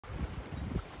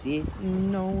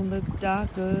Sitting on the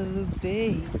dock of the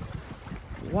bay,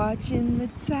 watching the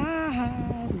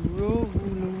tide roll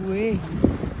away.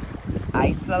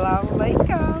 Assalamu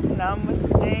alaikum,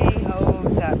 namaste,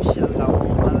 hotep,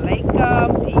 shalom alaikum,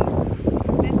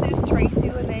 peace. This is Tracy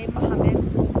Lene Muhammad,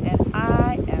 and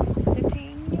I am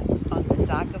sitting on the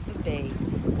dock of the bay.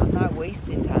 I'm not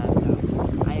wasting time though.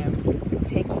 I am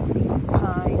taking the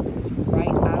time to write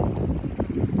out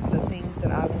the things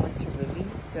that I want to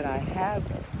release, that I have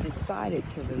decided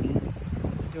to release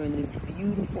during this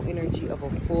beautiful energy of a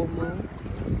full moon.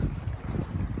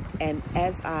 And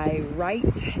as I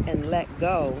write and let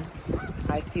go,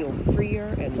 I feel freer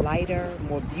and lighter,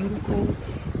 more beautiful,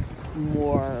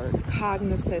 more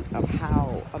cognizant of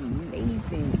how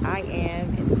amazing I am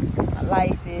and my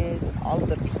life is, and all of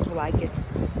the people I get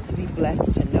to be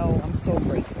blessed to know. I'm so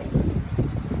grateful.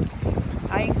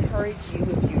 I encourage you,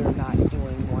 if you're not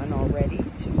doing one already,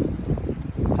 to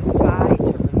decide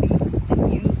to release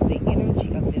and use the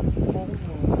energy of this full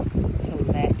moon to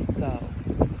let go.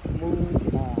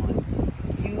 Move on.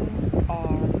 You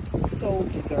are so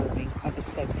deserving of a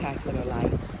spectacular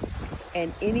life.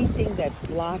 And anything that's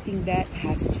blocking that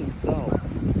has to go.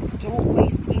 Don't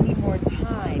waste any more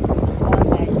time on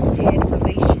that dead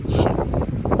relationship.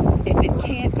 If it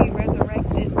can't be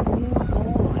resurrected, move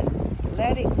on.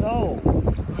 Let it go.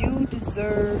 You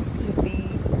deserve to be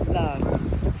loved.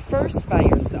 First by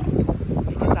yourself.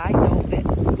 Because I know this.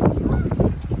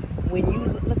 When you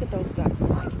look at those ducks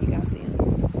flying, you guys see them?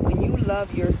 When you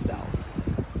love yourself,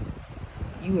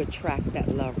 you attract that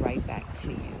love right back to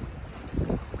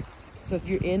you. So if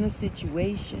you're in a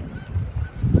situation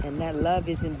and that love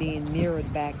isn't being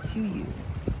mirrored back to you,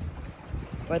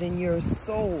 but in your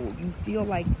soul you feel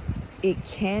like it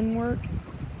can work,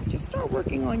 just start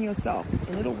working on yourself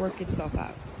and it'll work itself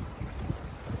out.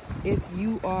 If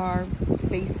you are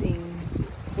facing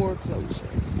foreclosure,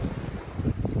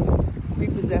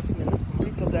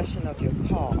 repossession of your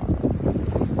car,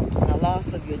 and a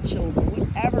loss of your children,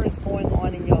 whatever is going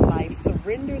on in your life,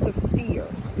 surrender the fear.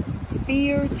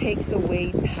 Fear takes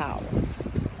away power.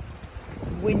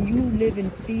 When you live in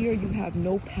fear, you have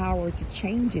no power to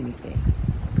change anything.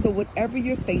 So whatever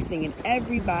you're facing, and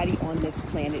everybody on this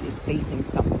planet is facing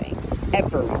something.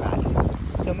 Everybody.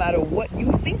 No matter what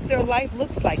you think their life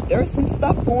looks like, there's some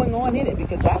stuff going on in it,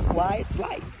 because that's why it's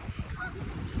life.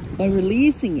 But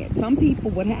releasing it. Some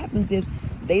people, what happens is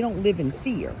they don't live in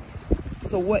fear.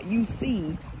 So what you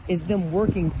see is them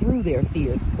working through their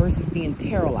fears versus being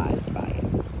paralyzed by it.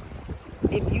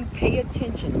 If you pay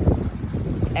attention,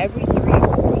 every 3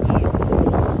 or 4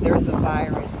 years, there's a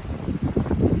virus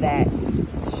that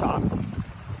shocks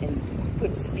and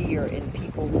puts fear in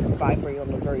people who vibrate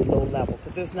on a very low level,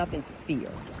 because there's nothing to fear.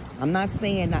 I'm not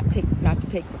saying not to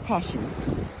take precautions,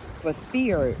 but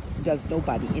fear does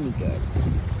nobody any good.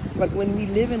 But when we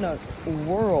live in a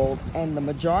world and the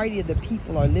majority of the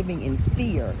people are living in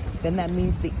fear, then that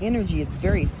means the energy is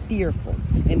very fearful.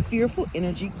 And fearful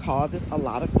energy causes a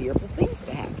lot of fearful things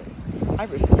to happen. I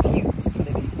refuse to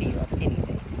live in fear of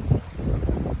anything.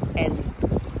 And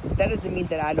that doesn't mean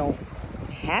that I don't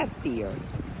have fear,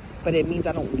 but it means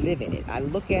I don't live in it. I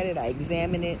look at it, I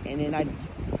examine it, and then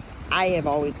I have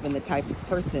always been the type of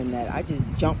person that I just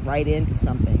jump right into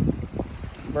something.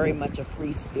 Very much a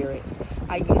free spirit.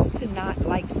 I used to not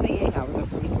like saying I was a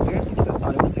free spirit because I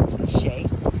thought it was a cliche.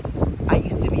 I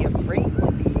used to be afraid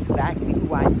to be exactly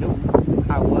who I knew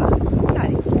I was. Not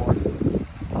anymore.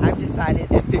 I've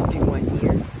decided at 51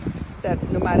 years that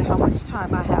no matter how much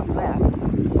time I have left,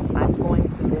 I'm going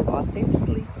to live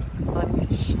authentically,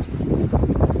 unleashed,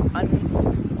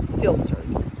 unfiltered,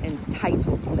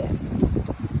 entitled bliss.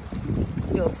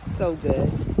 Feels so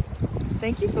good.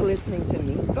 Thank you for listening to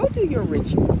me. Go do your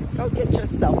ritual. Go get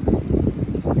yourself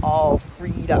all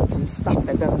freed up from stuff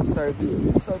that doesn't serve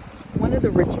you. So one of the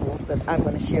rituals that I'm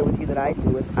going to share with you that I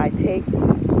do is I take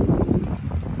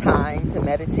time to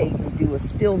meditate and do a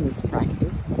stillness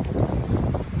practice.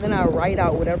 Then I write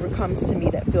out whatever comes to me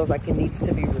that feels like it needs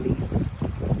to be released.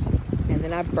 And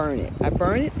then I burn it. I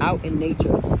burn it out in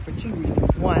nature for 2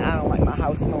 reasons. One, I don't like my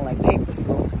house smelling like paper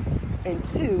smoke. And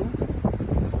 2,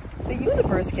 the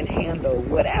universe can handle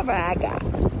whatever I got.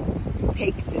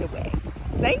 Takes it away.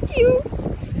 Thank you.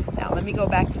 Now let me go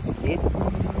back to sitting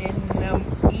in the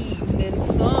evening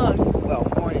sun. Well,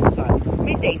 morning sun.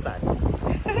 Midday sun.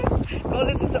 Go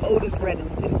listen to Otis Redding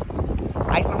too.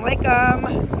 Assalamu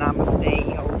alaikum.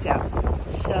 Namaste. Hotep.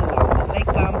 Shalom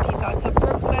alaikum. Peace out to